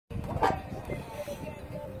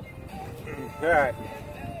Alright,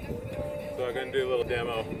 so I'm going to do a little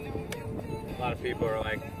demo. A lot of people are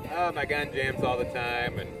like, oh, my gun jams all the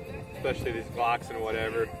time, and especially these Glocks and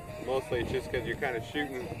whatever. Mostly it's just because you're kind of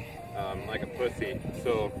shooting like a pussy.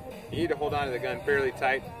 So you need to hold on to the gun fairly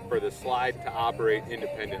tight for the slide to operate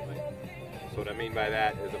independently. So what I mean by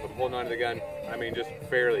that is if I'm holding on to the gun, I mean just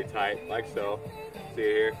fairly tight, like so. See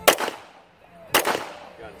here?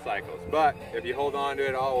 Gun cycles. But if you hold on to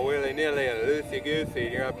it all willy-nilly and loosey-goosey,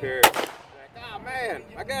 and you're up here like, oh man,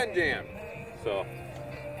 my gun jammed. So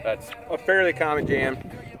that's a fairly common jam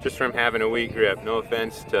just from having a weak grip. No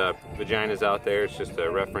offense to vaginas out there, it's just a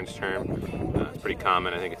reference term. It's pretty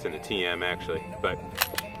common, I think it's in the TM actually. But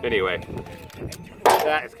anyway,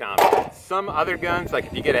 that is common. Some other guns, like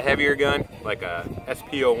if you get a heavier gun, like a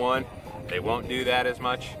SP01, they won't do that as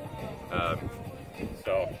much.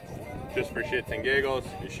 So just for shits and giggles,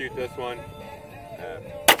 you shoot this one,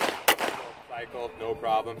 cycle, no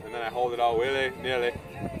problem. And then I hold it all willy-nilly,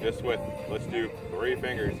 just with, let's do 3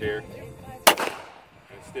 fingers here.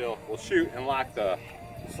 And still, we'll shoot and lock the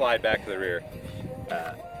slide back to the rear.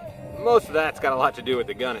 Most of that's got a lot to do with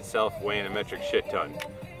the gun itself weighing a metric shit ton.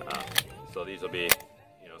 So these will be,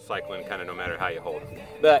 you know, cycling kind of no matter how you hold them.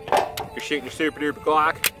 But if you're shooting your super duper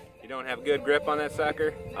Glock, you don't have good grip on that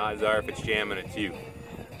sucker, odds are if it's jamming, it's you.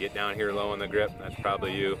 Get down here low on the grip, that's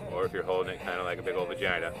probably you. Or if you're holding it kind of like a big old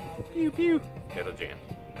vagina, pew pew, it'll jam.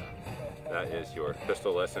 That is your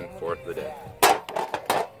pistol lesson for the day.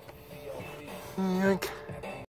 Yoink.